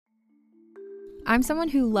I'm someone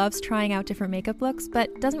who loves trying out different makeup looks,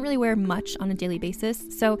 but doesn't really wear much on a daily basis,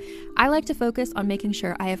 so I like to focus on making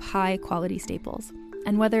sure I have high quality staples.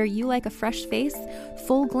 And whether you like a fresh face,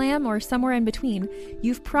 full glam, or somewhere in between,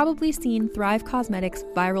 you've probably seen Thrive Causemetics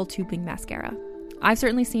Viral Tubing Mascara. I've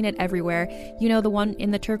certainly seen it everywhere. You know, the one in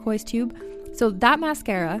the turquoise tube? So that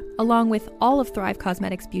mascara, along with all of Thrive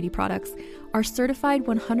Causemetics beauty products, are certified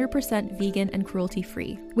 100% vegan and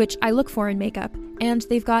cruelty-free, which I look for in makeup, and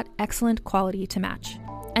they've got excellent quality to match.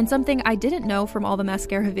 And something I didn't know from all the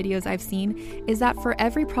mascara videos I've seen is that for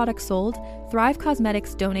every product sold, Thrive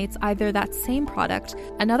Causemetics donates either that same product,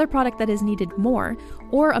 another product that is needed more,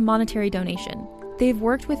 or a monetary donation. They've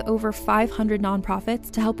worked with over 500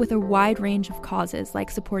 nonprofits to help with a wide range of causes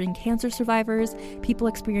like supporting cancer survivors, people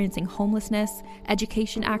experiencing homelessness,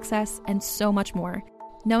 education access, and so much more.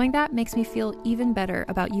 Knowing that makes me feel even better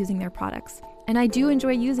about using their products. And I do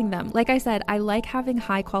enjoy using them. Like I said, I like having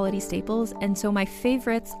high quality staples, and so my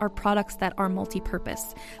favorites are products that are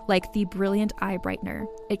multi-purpose, like the Brilliant Eye Brightener.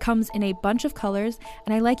 It comes in a bunch of colors,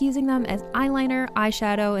 and I like using them as eyeliner,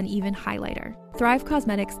 eyeshadow, and even highlighter. Thrive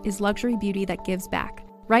Causemetics is luxury beauty that gives back.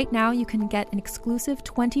 Right now, you can get an exclusive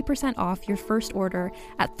 20% off your first order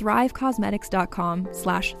at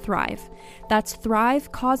thrivecausemetics.com/thrive. That's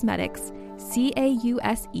Thrive Causemetics,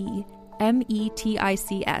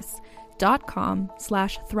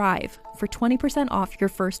 CAUSEMETICS.com/thrive for 20% off your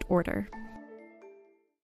first order.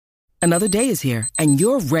 Another day is here, and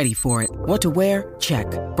you're ready for it. What to wear? Check.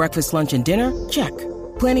 Breakfast, lunch, and dinner? Check.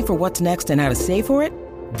 Planning for what's next and how to save for it?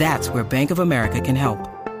 That's where Bank of America can help.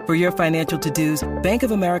 For your financial to-dos, Bank of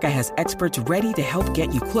America has experts ready to help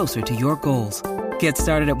get you closer to your goals. Get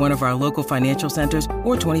started at one of our local financial centers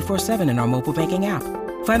or 24/7 in our mobile banking app.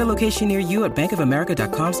 Find a location near you at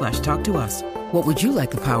bankofamerica.com/talktous. What would you like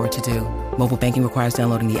the power to do? Mobile banking requires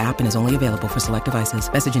downloading the app and is only available for select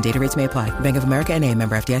devices. Message and data rates may apply. Bank of America NA,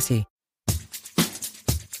 member FDIC.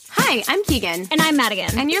 Hi, I'm Keegan. And I'm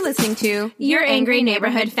Madigan. And you're listening to Your Angry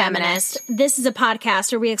Neighborhood Feminist. This is a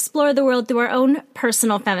podcast where we explore the world through our own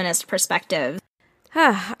personal feminist perspective.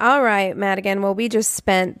 All right, Madigan. Well, we just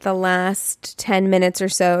spent the last 10 minutes or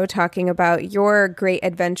so talking about your great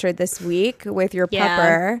adventure this week with your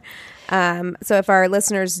pupper. So if our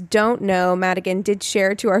listeners don't know, Madigan did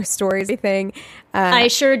share to our stories everything. I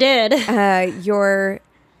sure did. Your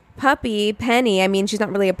puppy, Penny, I mean, she's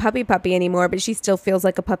not really a puppy anymore, but she still feels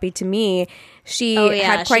like a puppy to me. She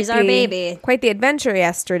had she's our baby. Quite the adventure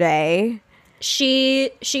yesterday.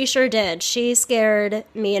 She sure did. She scared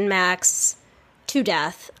me and Max to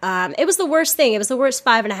death. It was the worst thing. It was the worst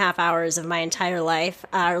 5.5 hours of my entire life.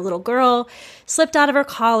 Our little girl slipped out of her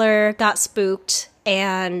collar, got spooked,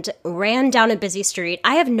 and ran down a busy street.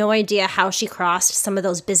 I have no idea how she crossed some of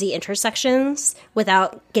those busy intersections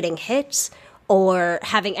without getting hit or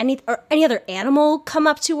having any other animal come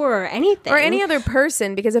up to her or anything. Or any other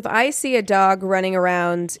person, because if I see a dog running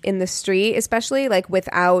around in the street, especially like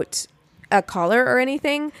without a collar or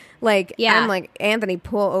anything, like I'm like, Anthony,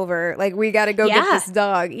 pull over. Like, we got to go get this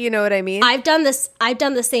dog. You know what I mean? I've done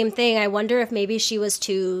the same thing. I wonder if maybe she was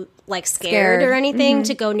too like scared or anything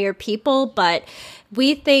to go near people, but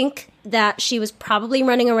we think that she was probably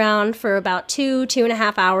running around for about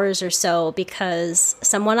 2.5 hours or so because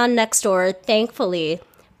someone on Nextdoor, thankfully,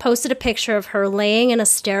 posted a picture of her laying in a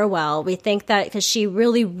stairwell. We think that because she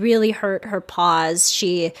really, really hurt her paws.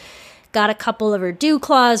 She got a couple of her dew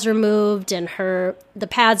claws removed, and the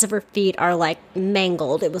pads of her feet are like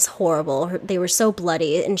mangled. It was horrible. They were so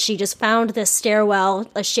bloody, and she just found this stairwell,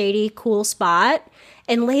 a shady, cool spot,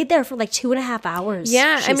 and laid there for like 2.5 hours.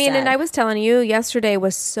 Yeah, I mean, and I was telling you, yesterday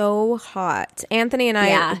was so hot. Anthony and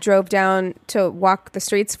I drove down to walk the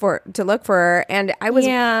streets to look for her, and we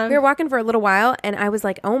were walking for a little while, and I was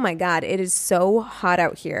like, oh my God, it is so hot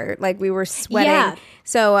out here. Like, we were sweating. Yeah.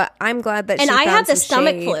 So I'm glad that she found some shade. And I had the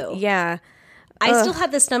stomach flu. Yeah. I still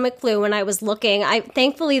had the stomach flu when I was looking.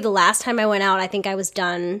 Thankfully, the last time I went out, I think I was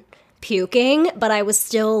done puking, but I was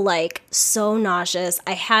still like so nauseous.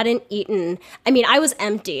 I hadn't eaten. I mean, I was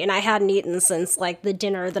empty and I hadn't eaten since like the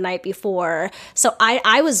dinner the night before. So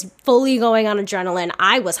I was fully going on adrenaline.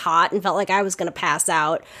 I was hot and felt like I was going to pass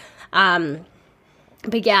out.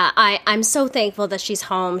 But yeah, I'm so thankful that she's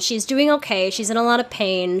home. She's doing okay. She's in a lot of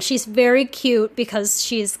pain. She's very cute because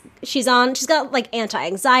she's got like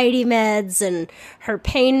anti-anxiety meds and her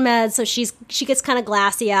pain meds, so she gets kind of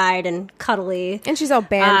glassy-eyed and cuddly. And she's all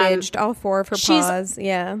bandaged, all four of her paws.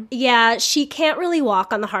 Yeah. Yeah, she can't really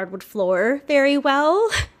walk on the hardwood floor very well.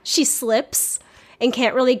 She slips and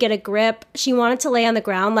can't really get a grip. She wanted to lay on the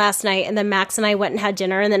ground last night, and then Max and I went and had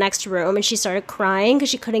dinner in the next room, and she started crying because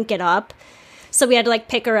she couldn't get up. So we had to like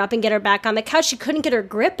pick her up and get her back on the couch. She couldn't get her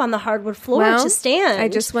grip on the hardwood floor to stand. I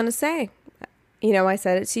just want to say, I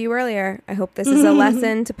said it to you earlier. I hope this is a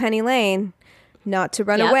lesson to Penny Lane not to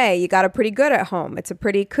run away. You got it pretty good at home. It's a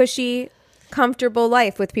pretty cushy, comfortable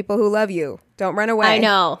life with people who love you. Don't run away. I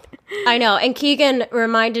know. And Keegan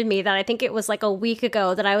reminded me that I think it was like a week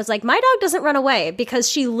ago that I was like, my dog doesn't run away, because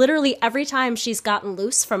she literally, every time she's gotten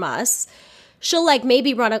loose from us, she'll like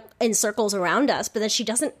maybe run in circles around us, but then she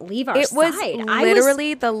doesn't leave our side. It was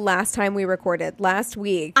literally the last time we recorded, last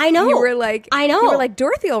week. I know. You were like, I know. You were like,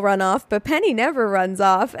 Dorothy will run off, but Penny never runs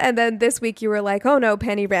off. And then this week you were like, oh no,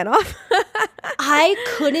 Penny ran off. I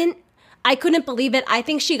couldn't believe it. I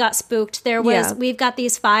think she got spooked. We've got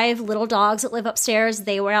these 5 little dogs that live upstairs.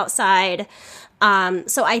 They were outside.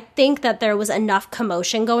 So I think that there was enough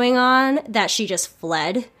commotion going on that she just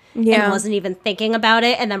fled. And wasn't even thinking about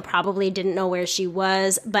it, and then probably didn't know where she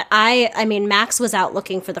was. But I mean, Max was out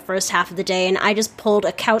looking for the first half of the day, and I just pulled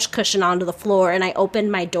a couch cushion onto the floor, and I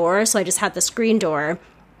opened my door, so I just had the screen door.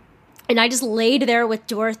 And I just laid there with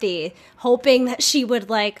Dorothy, hoping that she would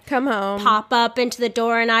like come home, pop up into the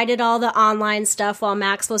door. And I did all the online stuff while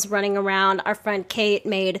Max was running around. Our friend Kate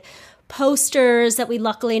posters that we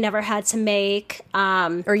luckily never had to make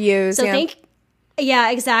or use. So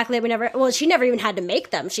yeah, exactly. She never even had to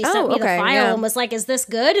make them. She sent me the file and was like, "Is this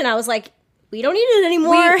good?" And I was like, "We don't need it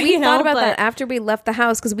anymore." We thought about that after we left the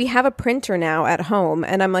house, because we have a printer now at home,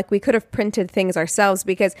 and I'm like, we could have printed things ourselves,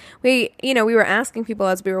 because we were asking people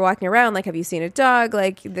as we were walking around, like, have you seen a dog?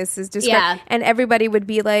 Like, this is just and everybody would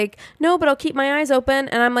be like, no, but I'll keep my eyes open.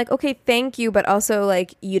 And I'm like, okay, thank you, but also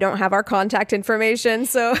like, you don't have our contact information,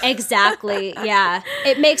 so exactly, yeah,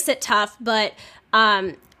 it makes it tough, but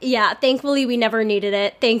yeah, thankfully we never needed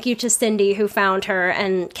it. Thank you to Cindy, who found her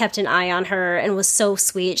and kept an eye on her and was so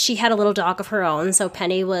sweet. She had a little dog of her own, so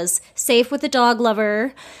Penny was safe with the dog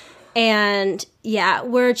lover. And yeah,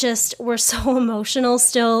 we're so emotional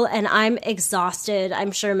still, and I'm exhausted.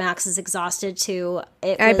 I'm sure Max is exhausted too.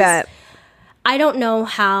 I bet. I don't know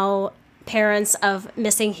how parents of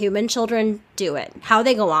missing human children do it, how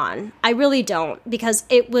they go on. I really don't, because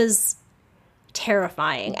it was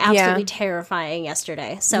terrifying, absolutely terrifying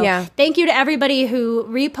yesterday. So thank you to everybody who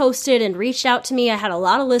reposted and reached out to me. I had a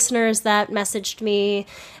lot of listeners that messaged me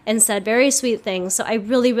and said very sweet things. So I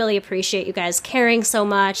really, really appreciate you guys caring so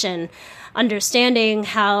much and understanding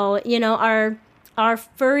how, our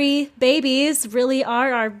furry babies really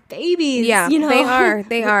are our babies. Yeah,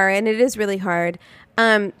 they are. And it is really hard.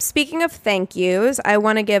 Speaking of thank yous, I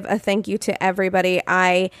want to give a thank you to everybody.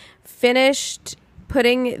 I finished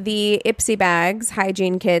putting the Ipsy Bags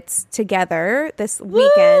hygiene kits together this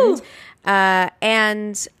weekend,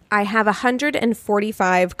 and I have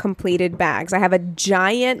 145 completed bags. I have a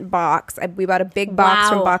giant box. We bought a big box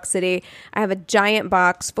from Box City. I have a giant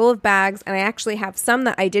box full of bags, and I actually have some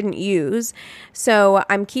that I didn't use. So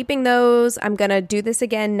I'm keeping those. I'm going to do this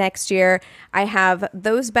again next year. I have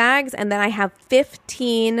those bags, and then I have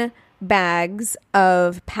 15 bags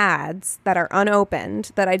of pads that are unopened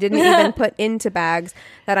that I didn't even put into bags,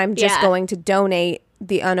 that I'm just going to donate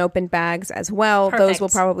the unopened bags as well. Perfect. Those will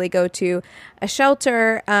probably go to a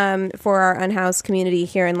shelter for our unhoused community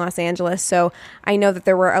here in Los Angeles. So I know that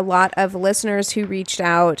there were a lot of listeners who reached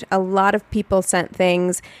out. A lot of people sent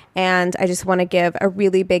things, and I just want to give a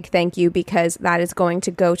really big thank you, because that is going to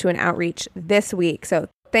go to an outreach this week. So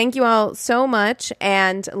thank you all so much,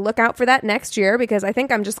 and look out for that next year, because I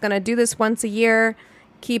think I'm just going to do this once a year,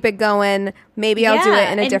 keep it going. Maybe I'll do it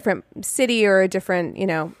in a different city, or a different,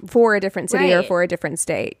 for a different city or for a different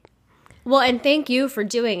state. Well, and thank you for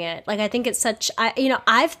doing it. Like, I think it's such,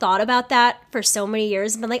 I've thought about that for so many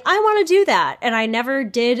years and been like, I want to do that. And I never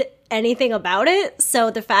did anything about it. So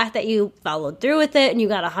the fact that you followed through with it and you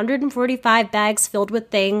got 145 bags filled with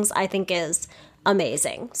things, I think is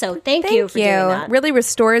amazing. So thank you for doing that. Really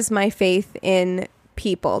restores my faith in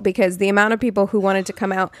people, because the amount of people who wanted to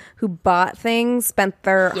come out, who bought things, spent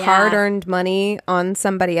their hard-earned money on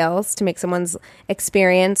somebody else to make someone's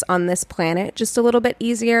experience on this planet just a little bit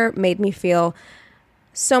easier, made me feel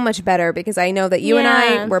so much better, because I know that you and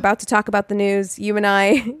I, we're about to talk about the news. You and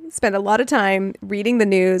I spend a lot of time reading the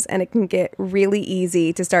news, and it can get really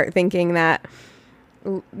easy to start thinking that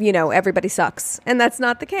everybody sucks, and that's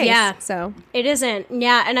not the case. Yeah, so it isn't.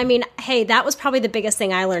 Yeah, and I mean, hey, that was probably the biggest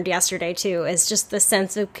thing I learned yesterday too, is just the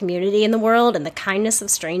sense of community in the world and the kindness of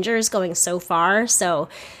strangers going so far. So,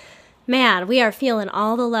 man, we are feeling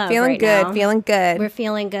all the love. Feeling good. We're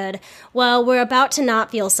feeling good. Well, we're about to not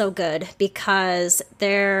feel so good, because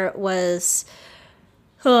there was.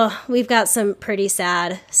 We've got some pretty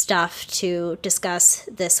sad stuff to discuss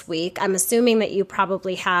this week. I'm assuming that you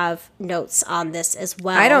probably have notes on this as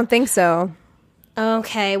well. I don't think so.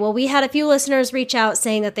 Okay, well, we had a few listeners reach out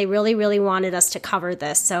saying that they really, really wanted us to cover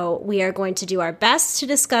this. So we are going to do our best to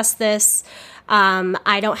discuss this.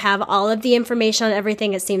 I don't have all of the information on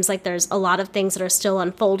everything. It seems like there's a lot of things that are still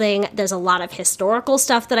unfolding. There's a lot of historical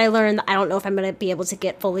stuff that I learned that I don't know if I'm going to be able to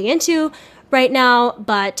get fully into right now,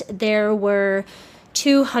 but there were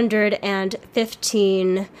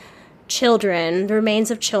 215 children, the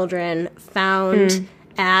remains of children, found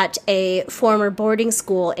at a former boarding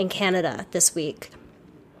school in Canada this week.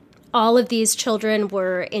 All of these children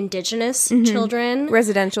were Indigenous children.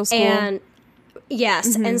 Residential school. And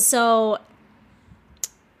yes, and so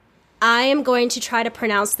I am going to try to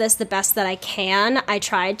pronounce this the best that I can. I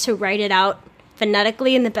tried to write it out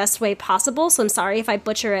phonetically in the best way possible, so I'm sorry if I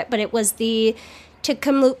butcher it, but it was the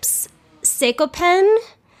Tk'emlúps Sekopen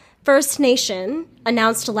First Nation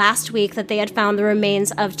announced last week that they had found the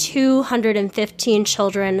remains of 215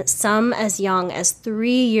 children, some as young as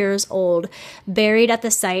 3 years old, buried at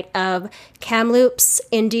the site of Kamloops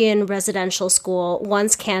Indian Residential School,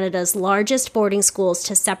 once Canada's largest boarding schools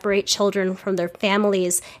to separate children from their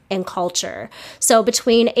families and culture. So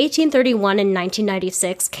between 1831 and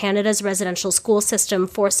 1996, Canada's residential school system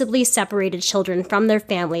forcibly separated children from their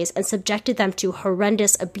families and subjected them to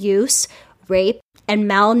horrendous abuse, rape, and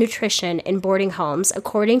malnutrition in boarding homes,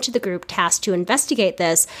 according to the group tasked to investigate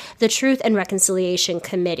this, the Truth and Reconciliation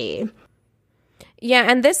Committee. Yeah,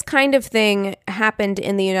 and this kind of thing happened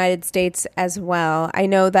in the United States as well. I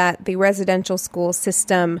know that the residential school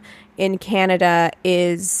system in Canada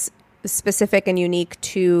is specific and unique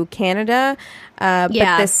to Canada, but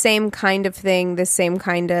this same kind of thing, this same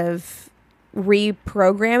kind of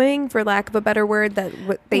reprogramming, for lack of a better word, that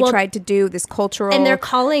they tried to do, this cultural and they're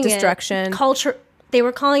calling destruction. They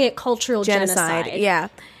were calling it cultural genocide.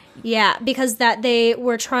 Yeah, because that they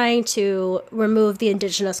were trying to remove the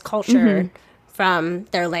Indigenous culture from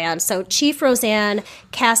their land. So Chief Roseanne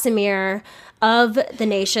Casimir of the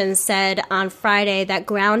nation said on Friday that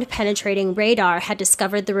ground-penetrating radar had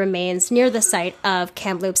discovered the remains near the site of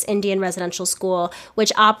Kamloops Indian Residential School,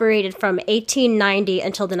 which operated from 1890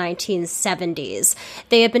 until the 1970s.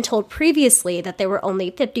 They had been told previously that there were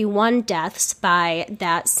only 51 deaths by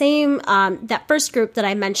that same, that first group that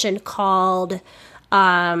I mentioned called...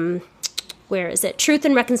 Truth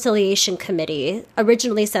and Reconciliation Committee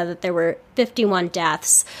originally said that there were 51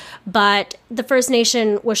 deaths, but the First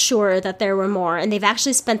Nation was sure that there were more, and they've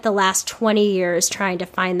actually spent the last 20 years trying to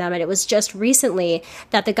find them, and it was just recently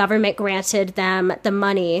that the government granted them the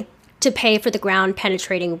money to pay for the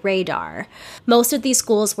ground-penetrating radar. Most of these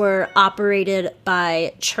schools were operated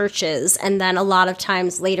by churches, and then a lot of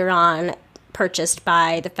times later on purchased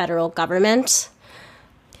by the federal government.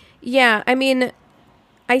 Yeah, I mean...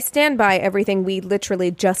 I stand by everything we literally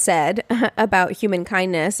just said about human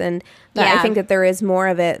kindness, and that I think that there is more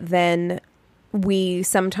of it than we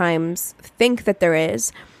sometimes think that there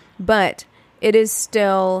is, but it is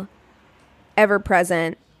still ever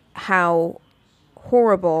present how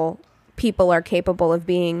horrible people are capable of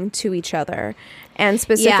being to each other. And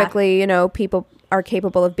specifically, you know, people are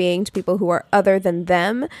capable of being to people who are other than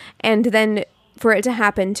them. And then for it to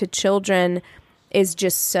happen to children is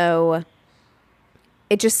just so...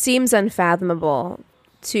 It just seems unfathomable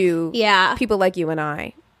to people like you and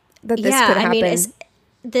I that this could happen. I mean, it's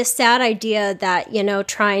this sad idea that, you know,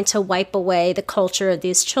 trying to wipe away the culture of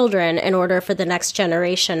these children in order for the next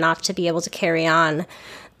generation not to be able to carry on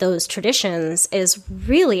those traditions is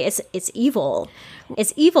really, it's evil.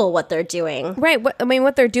 It's evil what they're doing. Right.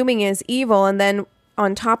 What they're doing is evil. And then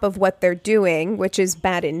on top of what they're doing, which is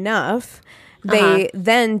bad enough, they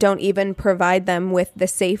then don't even provide them with the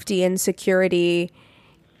safety and security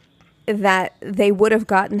that they would have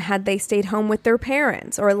gotten had they stayed home with their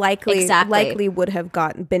parents, or likely would have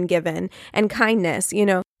been given, and kindness, you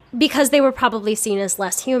know, because they were probably seen as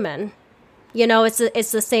less human. You know, it's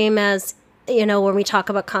the same as, you know, when we talk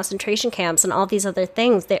about concentration camps and all these other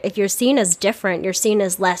things, that if you're seen as different, you're seen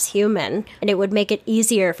as less human, and it would make it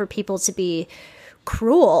easier for people to be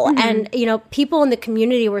cruel. And, you know, people in the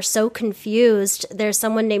community were so confused. There's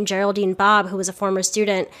someone named Geraldine Bobb, who was a former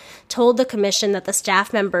student, told the commission that the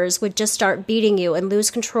staff members would just start beating you and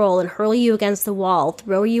lose control and hurl you against the wall,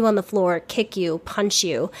 throw you on the floor, kick you, punch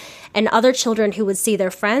you. And other children who would see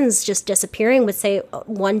their friends just disappearing would say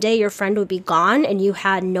one day your friend would be gone and you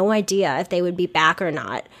had no idea if they would be back or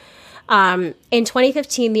not. In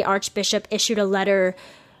 2015, the Archbishop issued a letter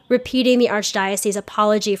repeating the Archdiocese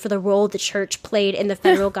apology for the role the church played in the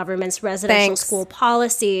federal government's residential school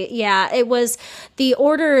policy. Yeah, it was the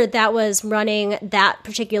order that was running that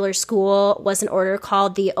particular school was an order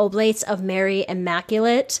called the Oblates of Mary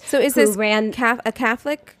Immaculate. So is this a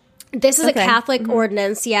Catholic This is a Catholic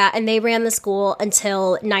ordinance, and they ran the school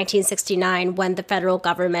until 1969 when the federal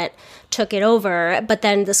government took it over. But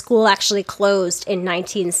then the school actually closed in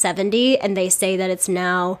 1970, and they say that it's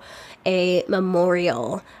now a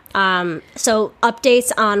memorial. So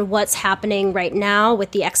updates on what's happening right now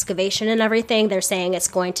with the excavation and everything. They're saying it's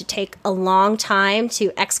going to take a long time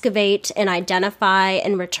to excavate and identify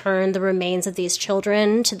and return the remains of these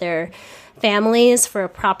children to their families for a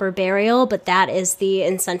proper burial. But that is the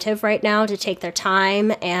incentive right now, to take their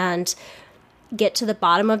time and get to the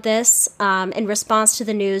bottom of this. In response to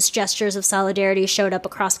the news, gestures of solidarity showed up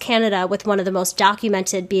across Canada, with one of the most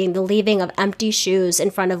documented being the leaving of empty shoes in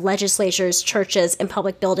front of legislatures, churches, and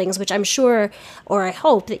public buildings, which I'm sure, or I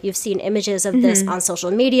hope, that you've seen images of this on social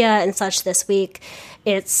media and such this week.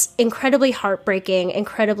 It's incredibly heartbreaking,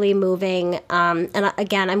 incredibly moving. And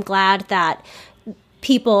again, I'm glad that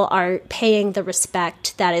people are paying the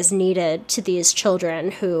respect that is needed to these children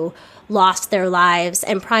who lost their lives.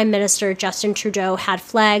 And Prime Minister Justin Trudeau had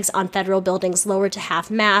flags on federal buildings lowered to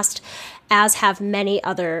half-mast, as have many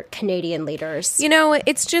other Canadian leaders. You know,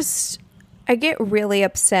 it's just, I get really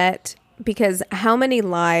upset because how many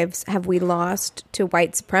lives have we lost to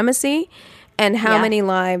white supremacy, and how many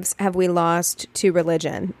lives have we lost to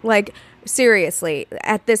religion? Like, seriously,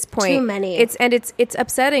 at this point, too many. It's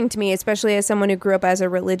upsetting to me, especially as someone who grew up as a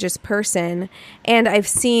religious person, and I've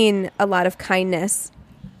seen a lot of kindness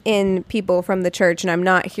in people from the church, and I'm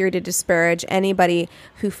not here to disparage anybody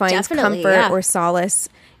who finds comfort or solace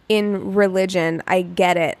in religion. I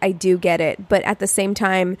get it. I do get it. But at the same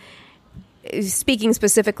time, speaking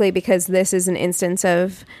specifically because this is an instance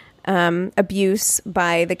of abuse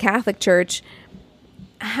by the Catholic Church,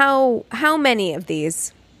 how many of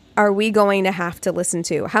these are we going to have to listen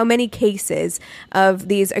to? How many cases of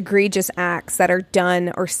these egregious acts that are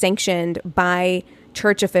done or sanctioned by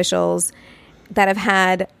church officials that have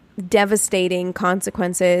had devastating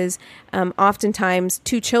consequences, oftentimes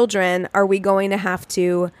to children, are we going to have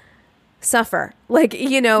to suffer? Like,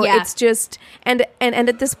 you know, it's just, and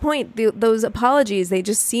at this point, those apologies, they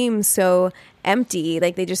just seem so empty.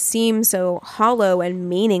 Like, they just seem so hollow and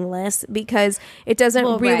meaningless because it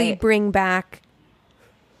doesn't really bring back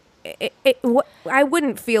I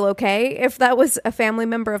wouldn't feel okay if that was a family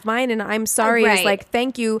member of mine, and I'm sorry. It's like,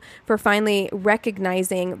 thank you for finally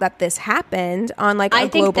recognizing that this happened on like a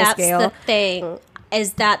global scale. I think that's the thing,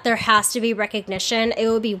 is that there has to be recognition. It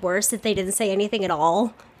would be worse if they didn't say anything at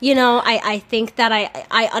all. You know, I think that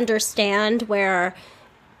I understand where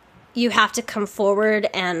you have to come forward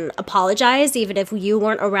and apologize, even if you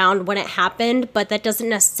weren't around when it happened, but that doesn't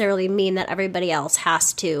necessarily mean that everybody else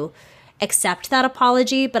has to accept that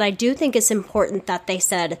apology. But I do think it's important that they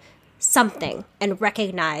said something and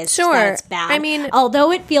recognized that it's bad. I mean,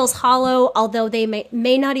 although it feels hollow, although they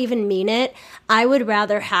may not even mean it, I would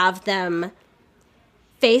rather have them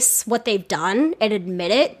face what they've done and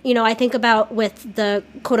admit it. You know, I think about with the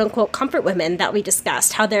quote-unquote comfort women that we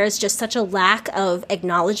discussed, how there is just such a lack of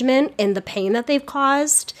acknowledgement in the pain that they've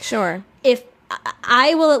caused. Sure. If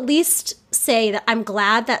I will at least say that I'm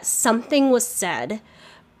glad that something was said,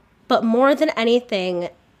 but more than anything,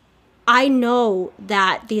 I know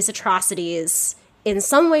that these atrocities, in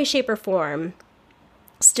some way, shape, or form,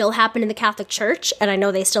 still happen in the Catholic Church, and I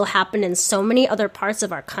know they still happen in so many other parts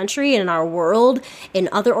of our country and in our world, in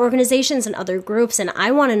other organizations and other groups, and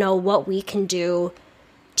I want to know what we can do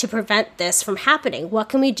to prevent this from happening. What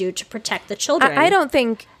can we do to protect the children? I don't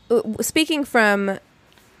think, speaking from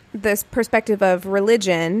this perspective of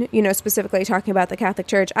religion, you know, specifically talking about the Catholic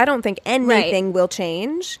Church, I don't think anything will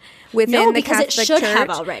change within the Catholic Church. No, because it should have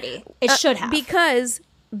already. It should have. Because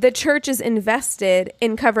the church is invested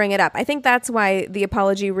in covering it up. I think that's why the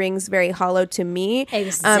apology rings very hollow to me.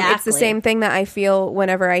 Exactly. It's the same thing that I feel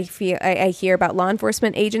whenever I hear about law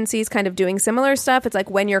enforcement agencies kind of doing similar stuff. It's like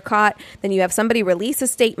when you're caught, then you have somebody release a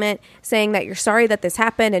statement saying that you're sorry that this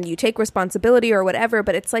happened and you take responsibility or whatever.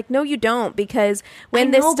 But it's like, no, you don't, because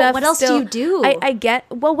when this stuff, what else do you do? I get.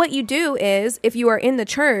 Well, what you do is, if you are in the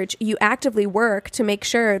church, you actively work to make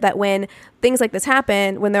sure that when things like this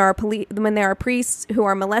happen, when there are priests who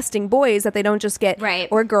are molesting boys, that they don't just get,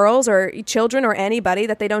 or girls or children or anybody,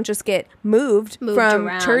 that they don't just get moved from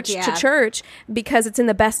around, church to church, because it's in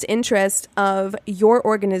the best interest of your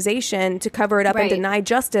organization to cover it up and deny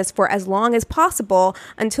justice for as long as possible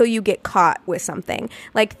until you get caught with something.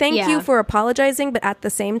 Like, thank you for apologizing, but at the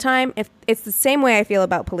same time, if it's the same way I feel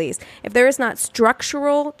about police, if there is not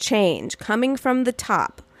structural change coming from the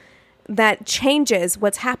top that changes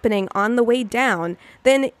what's happening on the way down,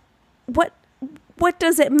 then what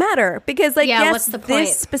does it matter? Because, like, yes,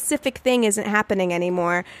 this specific thing isn't happening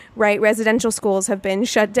anymore, right? Residential schools have been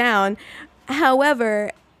shut down.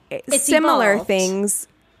 However, similar things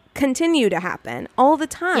continue to happen all the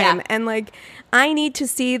time. Yeah. And like, I need to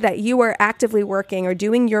see that you are actively working or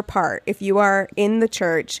doing your part if you are in the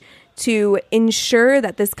church to ensure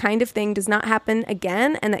that this kind of thing does not happen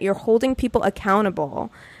again and that you're holding people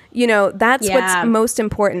accountable. You know, that's what's most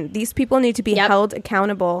important. These people need to be held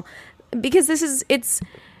accountable because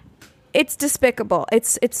it's despicable.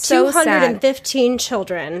 It's so 215 sad.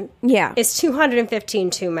 Children. Yeah. It's 215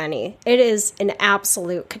 too many. It is an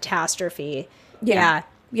absolute catastrophe. Yeah.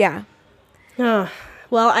 Oh,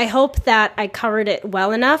 well, I hope that I covered it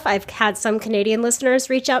well enough. I've had some Canadian listeners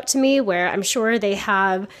reach out to me where I'm sure they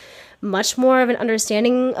have much more of an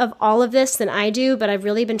understanding of all of this than I do, but I've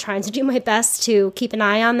really been trying to do my best to keep an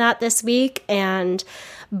eye on that this week, and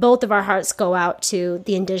both of our hearts go out to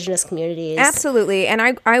the Indigenous communities. Absolutely. And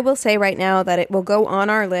I will say right now that it will go on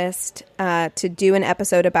our list to do an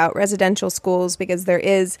episode about residential schools because there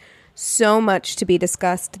is so much to be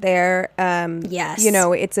discussed there. Yes. You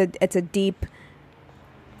know, it's a deep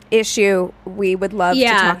issue. We would love to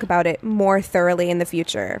talk about it more thoroughly in the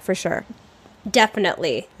future, for sure.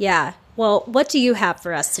 Definitely. Yeah. Well, what do you have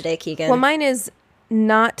for us today, Keegan? Well, mine is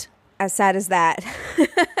not as sad as that.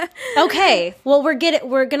 Okay. Well, we're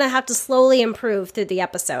going to have to slowly improve through the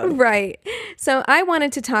episode. Right. So I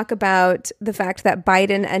wanted to talk about the fact that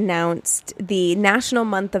Biden announced the National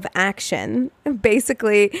Month of Action,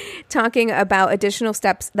 basically talking about additional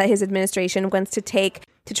steps that his administration wants to take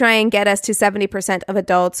to try and get us to 70% of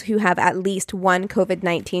adults who have at least one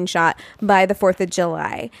COVID-19 shot by the 4th of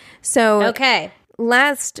July. So okay.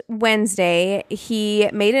 Last Wednesday, he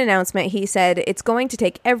made an announcement. He said it's going to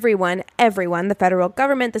take everyone, the federal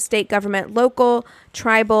government, the state government, local,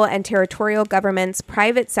 tribal, and territorial governments,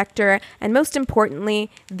 private sector, and most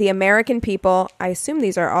importantly, the American people. I assume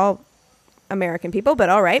these are all American people, but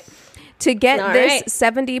all right. To get this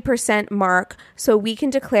 70% mark so we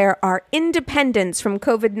can declare our independence from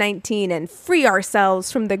COVID-19 and free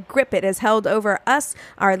ourselves from the grip it has held over us,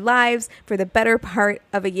 our lives, for the better part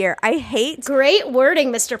of a year. Great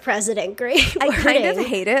wording, Mr. President. Great wording. I kind of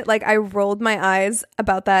hate it. Like, I rolled my eyes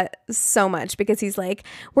about that so much because he's like,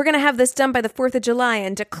 we're going to have this done by the 4th of July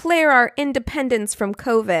and declare our independence from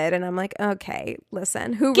COVID. And I'm like, okay,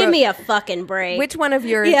 listen. Give me a fucking break. Which one of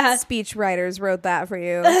your speech writers wrote that for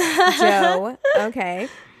you? Okay.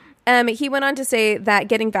 He went on to say that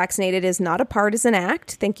getting vaccinated is not a partisan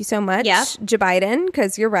act. Thank you so much, Joe Biden,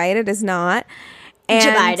 because you're right, it is not. And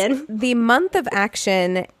Joe Biden. The month of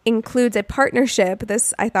action includes a partnership.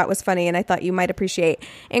 This I thought was funny and I thought you might appreciate.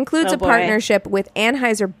 Includes a partnership with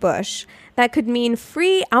Anheuser-Busch that could mean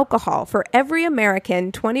free alcohol for every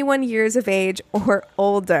American 21 years of age or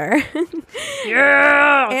older.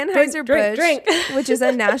 Yeah! Anheuser-Busch, drink. which is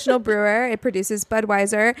a national brewer, it produces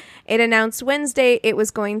Budweiser. It announced Wednesday it was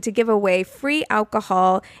going to give away free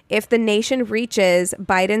alcohol if the nation reaches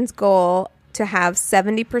Biden's goal to have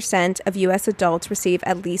 70% of U.S. adults receive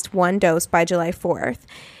at least one dose by July 4th.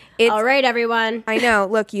 All right, everyone. I know.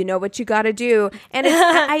 Look, you know what you got to do. And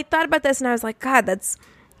I thought about this and I was like, God, it's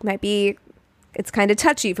kind of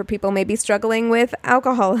touchy for people maybe struggling with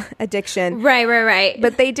alcohol addiction. Right.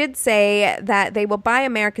 But they did say that they will buy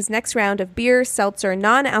America's next round of beer, seltzer,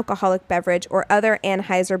 non-alcoholic beverage, or other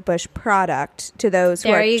Anheuser-Busch product to those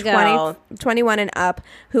who are 21 and up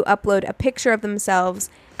who upload a picture of themselves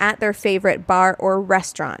at their favorite bar or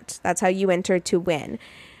restaurant. That's how you enter to win.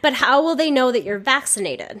 But how will they know that you're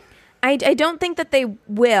vaccinated? I don't think that they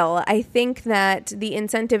will. I think that the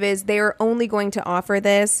incentive is they're only going to offer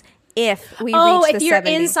this if we reach the 70. If you're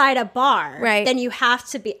inside a bar, right, then you have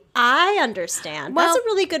to be. I understand. Well, that's a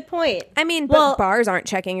really good point. I mean, but bars aren't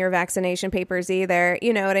checking your vaccination papers either.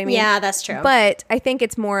 You know what I mean? Yeah, that's true. But I think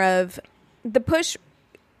it's more of the push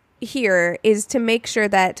here is to make sure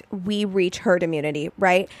that we reach herd immunity,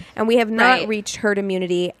 right? And we have not reached herd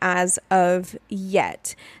immunity as of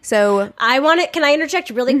yet. So can I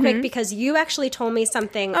interject really quick because you actually told me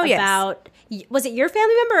something about, was it your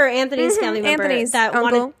family member or Anthony's family member? Anthony's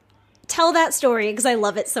uncle. Tell that story because I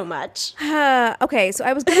love it so much. Okay, so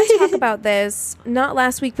I was going to talk about this not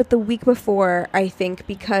last week, but the week before, I think,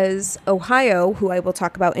 because Ohio, who I will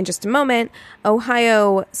talk about in just a moment,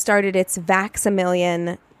 Ohio started its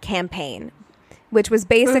Vax-A-Million campaign, which was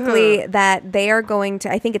basically that they are going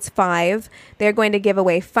to, I think it's 5, they're going to give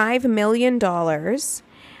away $5 million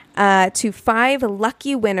to 5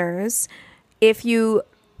 lucky winners. If you,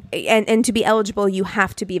 and to be eligible, you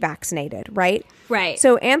have to be vaccinated, right? Right.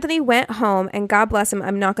 So Anthony went home, and God bless him,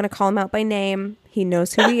 I'm not going to call him out by name. He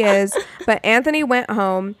knows who he is. But Anthony went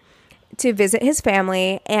home to visit his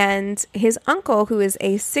family, and his uncle, who is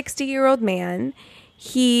a 60-year-old man,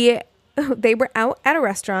 they were out at a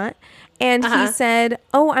restaurant, And he said,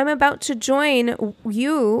 "Oh, I'm about to join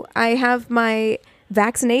you. I have my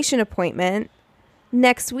vaccination appointment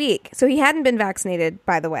next week." So he hadn't been vaccinated,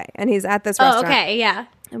 by the way. And he's at this restaurant. Oh, okay. Yeah.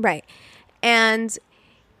 Right. And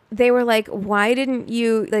they were like, "Why didn't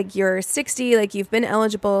you, like, you're 60, like, you've been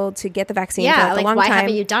eligible to get the vaccine for like a long why time.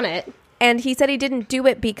 haven't you done it?" And he said he didn't do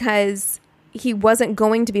it because he wasn't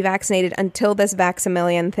going to be vaccinated until this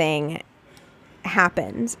Vax-A-Million thing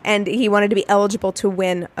happened. And he wanted to be eligible to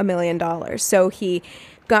win $1 million. So he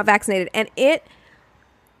got vaccinated. And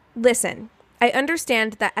listen, I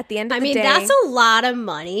understand that at the end of the day... I mean, that's a lot of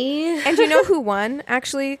money. And do you know who won,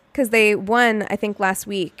 actually? Because they won, I think, last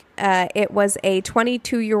week. It was a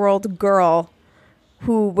 22-year-old girl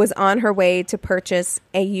who was on her way to purchase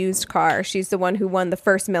a used car. She's the one who won the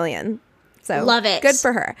first $1 million. So love it. Good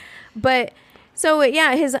for her. But so,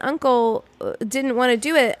 yeah, his uncle didn't want to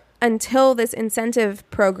do it until this incentive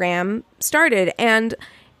program started. And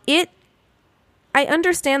I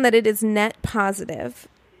understand that it is net positive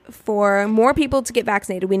for more people to get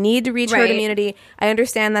vaccinated. We need to reach herd immunity. I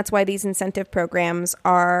understand that's why these incentive programs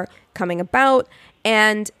are coming about.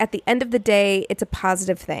 And at the end of the day, it's a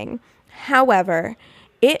positive thing. However,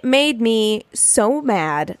 it made me so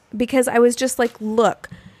mad because I was just like, look,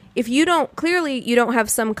 if you don't have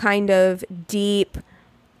some kind of deep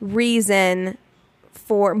reason,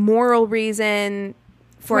 moral reason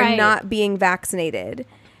for not being vaccinated.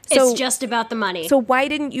 So, it's just about the money. So why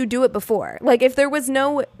didn't you do it before? Like, if there was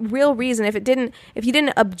no real reason, if you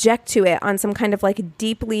didn't object to it on some kind of like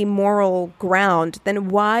deeply moral ground, then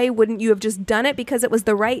why wouldn't you have just done it because it was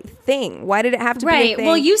the right thing? Why did it have to be a thing?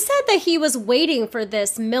 Well, you said that he was waiting for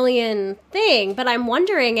this million thing, but I'm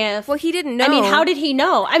wondering if... Well, he didn't know. I mean, how did he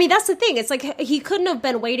know? I mean, that's the thing. It's like he couldn't have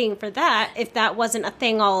been waiting for that if that wasn't a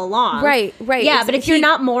thing all along. Right. Yeah, but if you're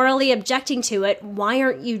not morally objecting to it, why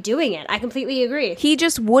aren't you doing it? I completely agree. He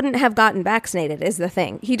just wouldn't have gotten vaccinated is the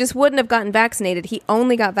thing. He just wouldn't have gotten vaccinated. He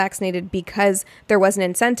only got vaccinated because there was an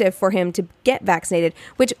incentive for him to get vaccinated,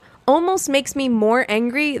 which almost makes me more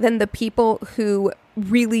angry than the people who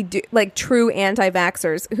really do, like true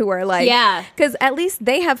anti-vaxxers who are like, because at least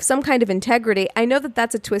they have some kind of integrity. I know that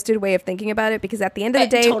that's a twisted way of thinking about it because at the end of the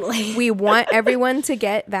day, we want everyone to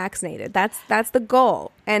get vaccinated. That's the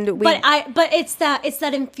goal. And but it's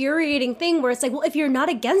that infuriating thing where it's like, well, if you're not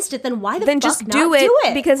against it, then why the fuck just not do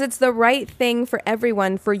it? Because it's the right thing for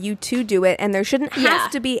everyone for you to do it, and there shouldn't have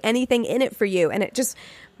to be anything in it for you. And it just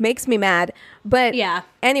makes me mad. But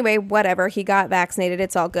anyway, whatever. He got vaccinated.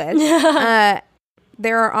 It's all good.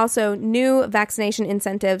 There are also new vaccination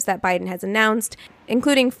incentives that Biden has announced,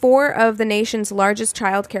 including 4 of the nation's largest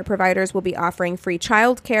childcare providers will be offering free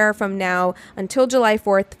childcare from now until July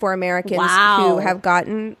 4th for Americans who have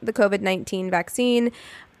gotten the COVID-19 vaccine.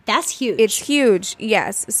 That's huge. It's huge,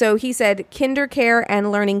 yes. So he said KinderCare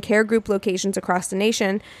and Learning Care Group locations across the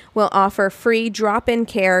nation will offer free drop-in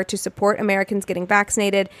care to support Americans getting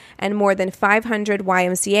vaccinated, and more than 500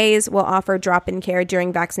 YMCAs will offer drop-in care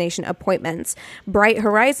during vaccination appointments. Bright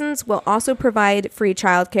Horizons will also provide free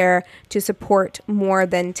childcare to support more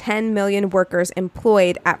than 10 million workers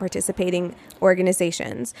employed at participating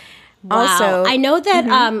organizations. Wow. Also, I know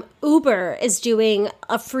that Uber is doing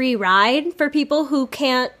a free ride for people who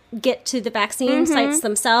can't get to the vaccine sites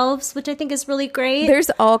themselves, which I think is really great. There's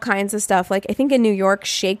all kinds of stuff. Like, I think in New York,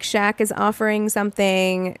 Shake Shack is offering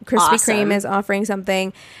something. Krispy Kreme is offering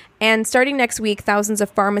something. And starting next week, thousands of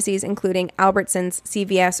pharmacies, including Albertsons,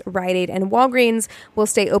 CVS, Rite Aid, and Walgreens, will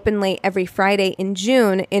stay open late every Friday in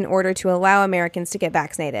June in order to allow Americans to get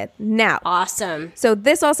vaccinated. Now, so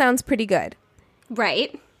this all sounds pretty good.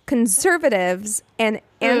 Right. Conservatives and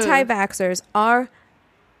anti-vaxxers are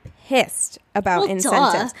pissed about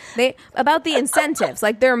incentives. About the incentives.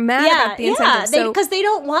 Like, they're mad about the incentives. Because they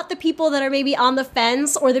don't want the people that are maybe on the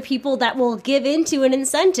fence or the people that will give into an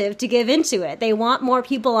incentive to give into it. They want more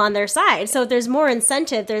people on their side. So if there's more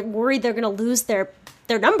incentive, they're worried they're going to lose their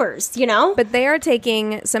numbers, you know? But they are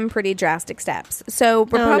taking some pretty drastic steps. So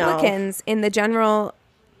Republicans in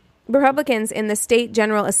the state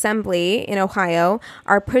General Assembly in Ohio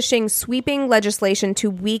are pushing sweeping legislation to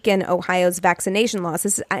weaken Ohio's vaccination laws.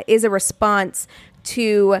 This is a response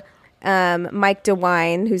to Mike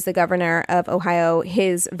DeWine, who's the governor of Ohio,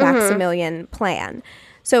 his Vax-A-Million plan.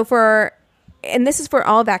 So for and this is for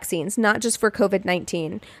all vaccines, not just for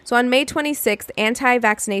COVID-19. So on May 26th,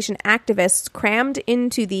 anti-vaccination activists crammed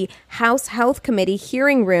into the House Health Committee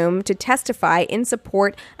hearing room to testify in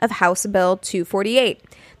support of House Bill 248.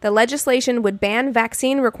 The legislation would ban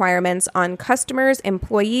vaccine requirements on customers,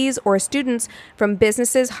 employees, or students from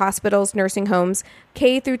businesses, hospitals, nursing homes,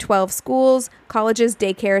 K-12 schools, colleges,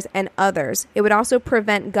 daycares, and others. It would also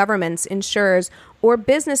prevent governments, insurers, or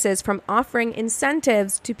businesses from offering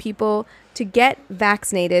incentives to people to get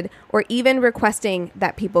vaccinated or even requesting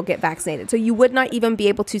that people get vaccinated. So you would not even be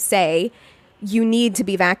able to say you need to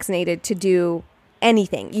be vaccinated to do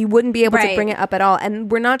anything. You wouldn't be able to bring it up at all.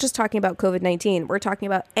 And we're not just talking about COVID-19. We're talking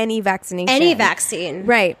about any vaccination. Any vaccine.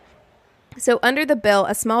 Right. So under the bill,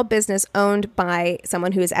 a small business owned by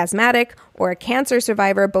someone who is asthmatic or a cancer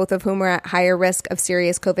survivor, both of whom are at higher risk of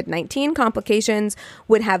serious COVID-19 complications,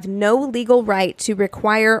 would have no legal right to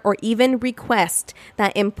require or even request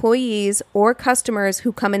that employees or customers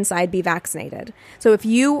who come inside be vaccinated. So if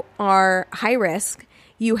you are high risk,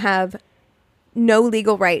 you have no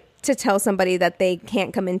legal right to tell somebody that they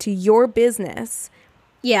can't come into your business.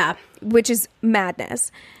 Yeah. Which is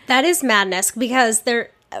madness. That is madness because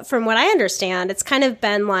from what I understand, it's kind of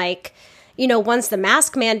been like, you know, once the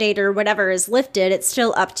mask mandate or whatever is lifted, it's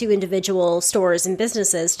still up to individual stores and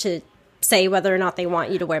businesses to say whether or not they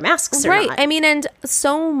want you to wear masks or not. Right. I mean, and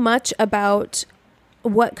so much about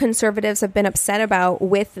what conservatives have been upset about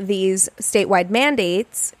with these statewide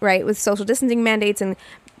mandates, right, with social distancing mandates and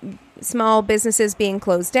small businesses being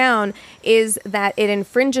closed down, is that it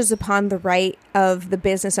infringes upon the right of the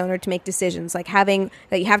business owner to make decisions, like having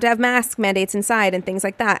that you have to have mask mandates inside and things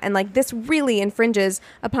like that. And like this really infringes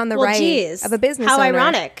upon the right of a business owner. How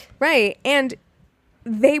ironic. Right. And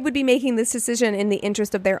they would be making this decision in the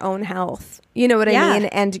interest of their own health. You know what I mean?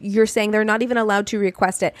 And you're saying they're not even allowed to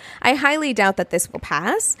request it. I highly doubt that this will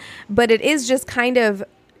pass, but it is just kind of,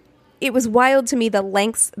 it was wild to me the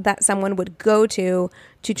lengths that someone would go to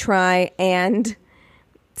try and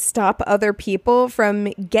stop other people from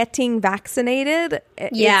getting vaccinated.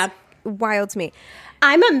 Yeah. It's wild to me.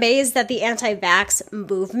 I'm amazed that the anti-vax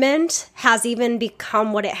movement has even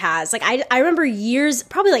become what it has. Like, I remember years,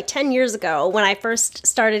 probably like 10 years ago, when I first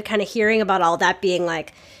started kind of hearing about all that, being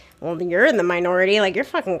like, well, you're in the minority. Like, you're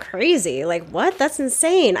fucking crazy. Like, what? That's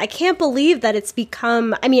insane. I can't believe that it's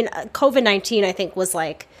become, I mean, COVID-19, I think, was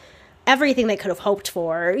like everything they could have hoped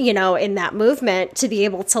for, you know, in that movement to be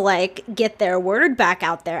able to like get their word back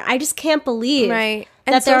out there. I just can't believe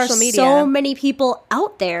that there are so many people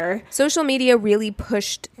out there. Social media really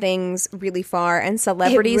pushed things really far, and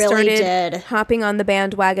celebrities started hopping on the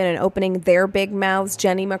bandwagon and opening their big mouths.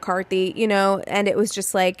 Jenny McCarthy, you know, and it was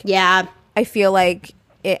just like, yeah, I feel like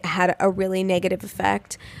it had a really negative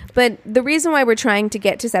effect. But the reason why we're trying to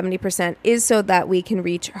get to 70% is so that we can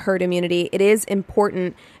reach herd immunity. It is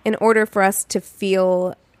important in order for us to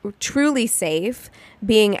feel truly safe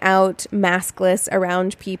being out maskless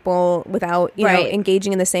around people without, you know,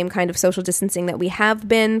 engaging in the same kind of social distancing that we have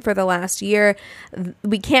been for the last year.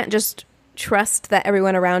 We can't just trust that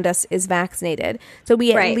everyone around us is vaccinated. So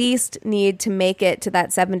we at least need to make it to that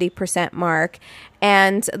 70% mark.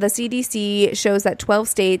 And the CDC shows that 12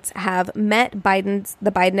 states have met the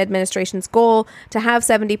Biden administration's goal to have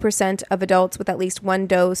 70% of adults with at least one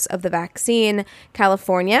dose of the vaccine.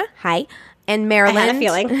 California, and Maryland I had a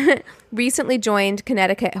feeling. recently joined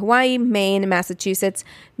Connecticut, Hawaii, Maine, Massachusetts,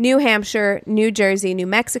 New Hampshire, New Jersey, New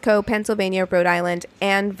Mexico, Pennsylvania, Rhode Island,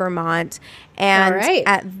 and Vermont. And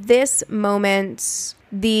at this moment,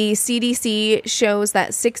 the CDC shows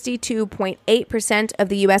that 62.8% of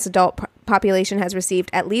the U.S. adult population has received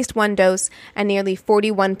at least one dose, and nearly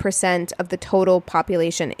 41% of the total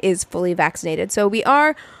population is fully vaccinated. So we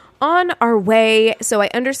are on our way. So I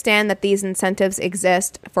understand that these incentives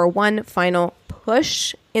exist for one final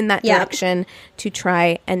push in that direction to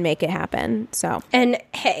try and make it happen. So, and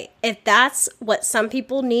hey, if that's what some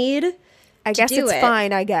people need, I guess it's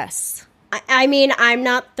fine, I guess. I mean, I'm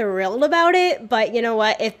not thrilled about it, but you know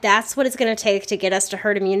what? If that's what it's going to take to get us to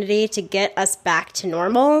herd immunity, to get us back to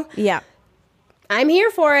normal, I'm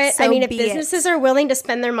here for it. So I mean, if businesses are willing to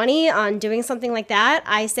spend their money on doing something like that,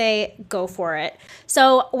 I say go for it.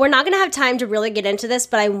 So we're not going to have time to really get into this,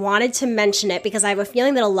 but I wanted to mention it because I have a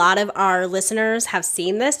feeling that a lot of our listeners have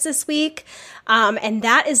seen this week. And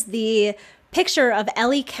that is the picture of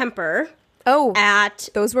Ellie Kemper.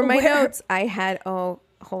 Those were my notes. I had,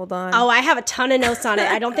 hold on. I have a ton of notes on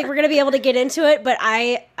it. I don't think we're going to be able to get into it, but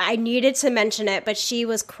I needed to mention it. But she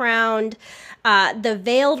was crowned the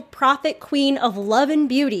Veiled Prophet Queen of Love and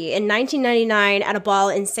Beauty in 1999 at a ball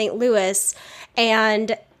in St. Louis.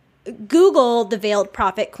 And Google the Veiled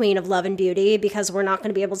Prophet Queen of Love and Beauty because we're not going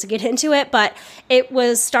to be able to get into it, but it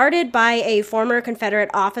was started by a former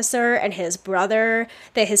Confederate officer and his brother.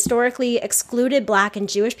 They historically excluded Black and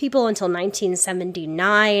Jewish people until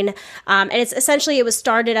 1979. And it's essentially, it was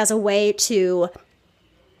started as a way to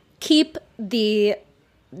keep the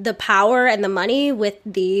power and the money with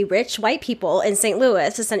the rich white people in St.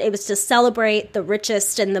 Louis. And it was to celebrate the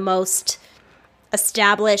richest and the most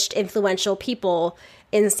established, influential people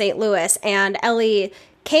in St. Louis. And Ellie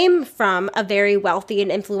came from a very wealthy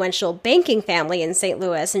and influential banking family in St.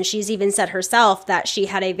 Louis. And she's even said herself that she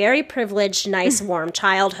had a very privileged, nice, warm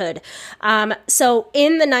childhood. So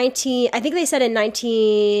in the I think they said in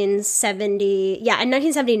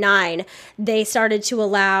 1979, they started to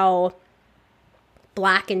allow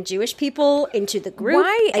Black and Jewish people into the group.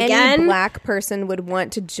 Why any Black person would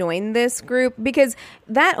want to join this group? Because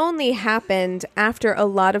that only happened after a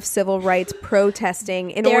lot of civil rights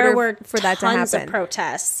protesting in order for that to happen. There were tons of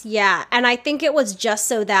protests, yeah. And I think it was just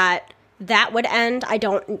so that would end. I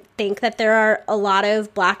don't think that there are a lot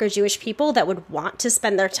of Black or Jewish people that would want to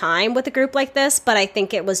spend their time with a group like this, but I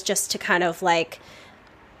think it was just to kind of like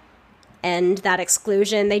end that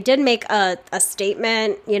exclusion. They did make a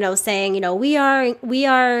statement, saying, we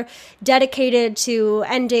are dedicated to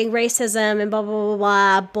ending racism and blah, blah, blah,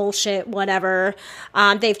 blah, bullshit, whatever.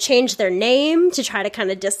 They've changed their name to try to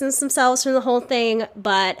kind of distance themselves from the whole thing.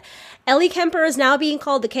 But Ellie Kemper is now being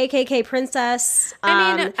called the KKK princess.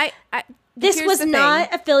 This was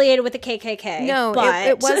not affiliated with the KKK. No, but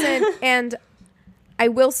it wasn't. And I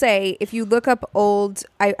will say, if you look up old,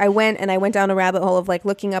 I went down a rabbit hole of like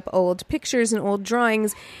looking up old pictures and old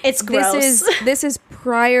drawings. It's gross. This is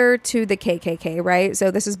prior to the KKK, right? So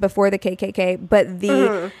this is before the KKK, but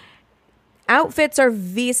the outfits are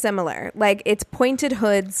similar. Like it's pointed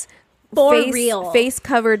hoods, face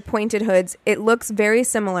covered pointed hoods. It looks very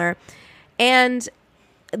similar, and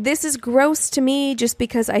this is gross to me just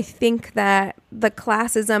because I think that the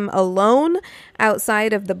classism alone,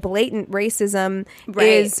 outside of the blatant racism,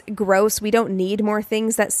 is gross. We don't need more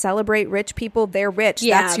things that celebrate rich people. They're rich.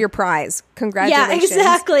 Yeah. That's your prize. Congratulations. Yeah,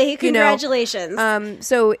 exactly. Congratulations.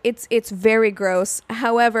 So it's very gross.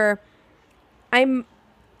 However, I'm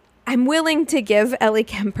willing to give Ellie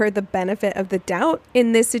Kemper the benefit of the doubt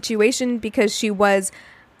in this situation because she was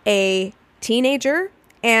a teenager.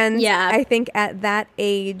 And I think at that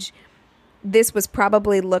age, this was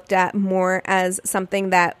probably looked at more as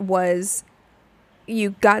something that was,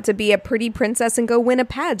 you got to be a pretty princess and go win a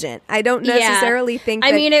pageant. I don't necessarily think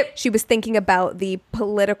she was thinking about the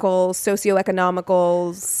political,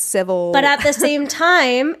 socioeconomical, civil. But at the same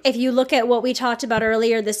time, if you look at what we talked about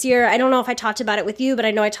earlier this year, I don't know if I talked about it with you, but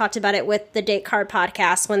I know I talked about it with the Date Card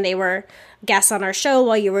podcast when they were guests on our show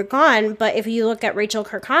while you were gone. But if you look at Rachel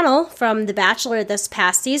Kirkconnell from The Bachelor this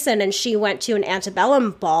past season, and she went to an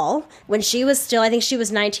antebellum ball when she was still, I think she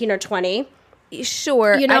was 19 or 20.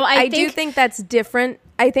 Sure. I do think that's different.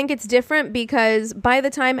 I think it's different because by the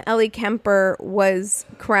time Ellie Kemper was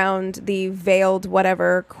crowned the veiled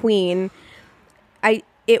whatever queen,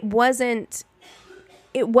 it wasn't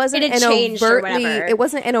an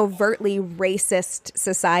overtly racist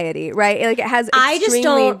society, right? Like it has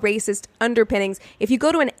extremely racist underpinnings. If you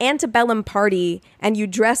go to an antebellum party and you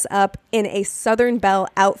dress up in a Southern Belle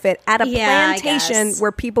outfit at a plantation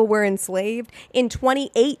where people were enslaved in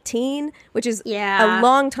 2018, which is a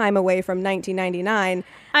long time away from 1999.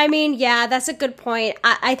 I mean, that's a good point.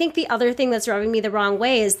 I think the other thing that's rubbing me the wrong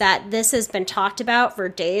way is that this has been talked about for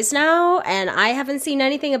days now, and I haven't seen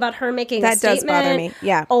anything about her making a statement. That does bother me,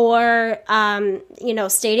 yeah. Or,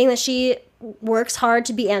 stating that she works hard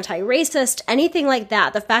to be anti-racist, anything like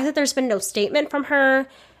that. The fact that there's been no statement from her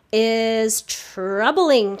is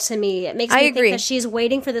troubling to me. It makes me think that she's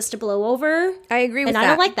waiting for this to blow over. I agree with that.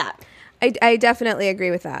 And I don't like that. I definitely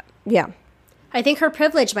agree with that. Yeah. I think her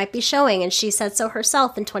privilege might be showing, and she said so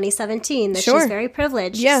herself in 2017 that she's very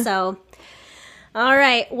privileged. Yeah. So, all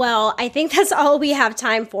right. Well, I think that's all we have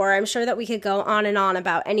time for. I'm sure that we could go on and on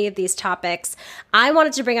about any of these topics. I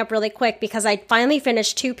wanted to bring up really quick because I finally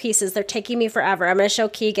finished 2 pieces. They're taking me forever. I'm going to show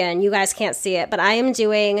Keegan. You guys can't see it, but I am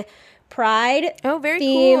doing Pride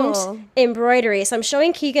themed embroidery. So I'm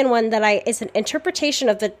showing Keegan one that it's an interpretation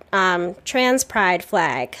of the trans pride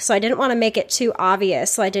flag. So I didn't want to make it too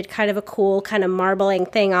obvious. So I did kind of a cool kind of marbling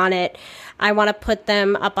thing on it. I want to put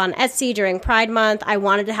them up on Etsy during Pride Month. I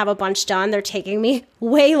wanted to have a bunch done. They're taking me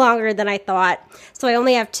way longer than I thought. So I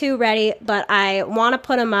only have 2 ready, but I want to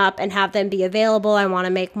put them up and have them be available. I want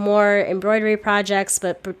to make more embroidery projects,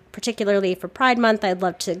 but particularly for Pride Month, I'd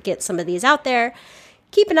love to get some of these out there.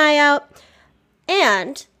 Keep an eye out.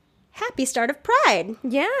 And happy start of Pride.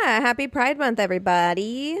 Yeah, happy Pride Month,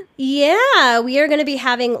 everybody. Yeah, we are going to be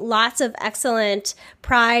having lots of excellent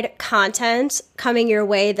Pride content coming your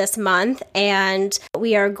way this month, and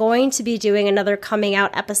we are going to be doing another coming out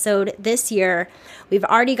episode this year. We've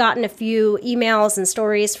already gotten a few emails and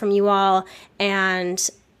stories from you all, and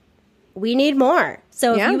we need more.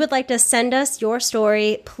 So if you would like to send us your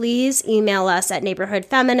story, please email us at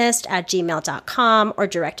neighborhoodfeminist@gmail.com or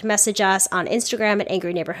direct message us on Instagram at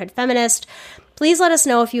Angry Neighborhood Feminist. Please let us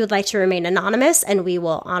know if you would like to remain anonymous, and we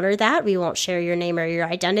will honor that. We won't share your name or your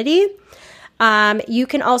identity. You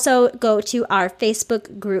can also go to our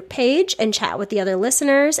Facebook group page and chat with the other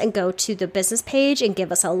listeners, and go to the business page and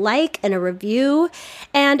give us a like and a review.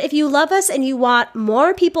 And if you love us and you want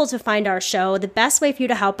more people to find our show, the best way for you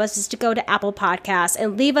to help us is to go to Apple Podcasts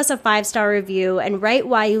and leave us a 5-star review and write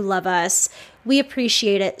why you love us. We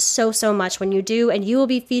appreciate it so, so much when you do, and you will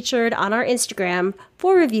be featured on our Instagram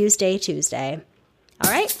for Reviews Day Tuesday.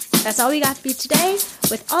 All right, that's all we got for you today.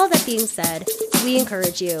 With all that being said, we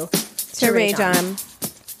encourage you to rage on.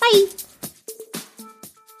 Bye.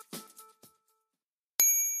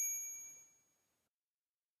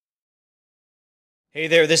 Hey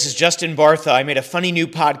there, this is Justin Bartha. I made a funny new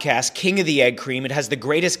podcast, King of the Egg Cream. It has the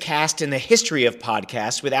greatest cast in the history of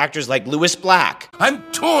podcasts with actors like Louis Black. I'm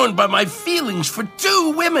torn by my feelings for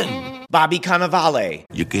 2 women. Bobby Cannavale.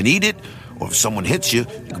 You can eat it, or if someone hits you,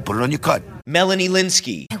 you can put it on your cut. Melanie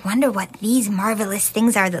Linsky. I wonder what these marvelous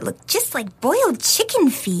things are that look just like boiled chicken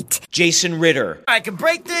feet. Jason Ritter. I can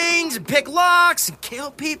break things and pick locks and kill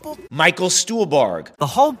people. Michael Stuhlbarg. The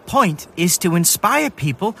whole point is to inspire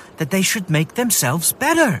people that they should make themselves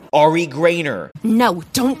better. Ari Grainer. No,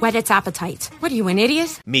 don't whet its appetite. What are you, an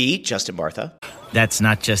idiot? Me, Justin Bartha. That's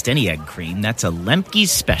not just any egg cream, that's a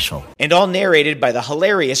Lemke's special. And all narrated by the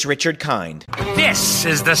hilarious Richard Kind. This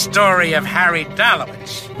is the story of Harry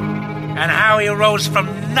Dalowitz and how he rose from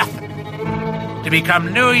nothing to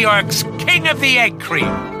become New York's King of the Egg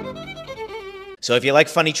Cream. So if you like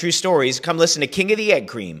funny true stories, come listen to King of the Egg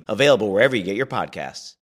Cream, available wherever you get your podcasts.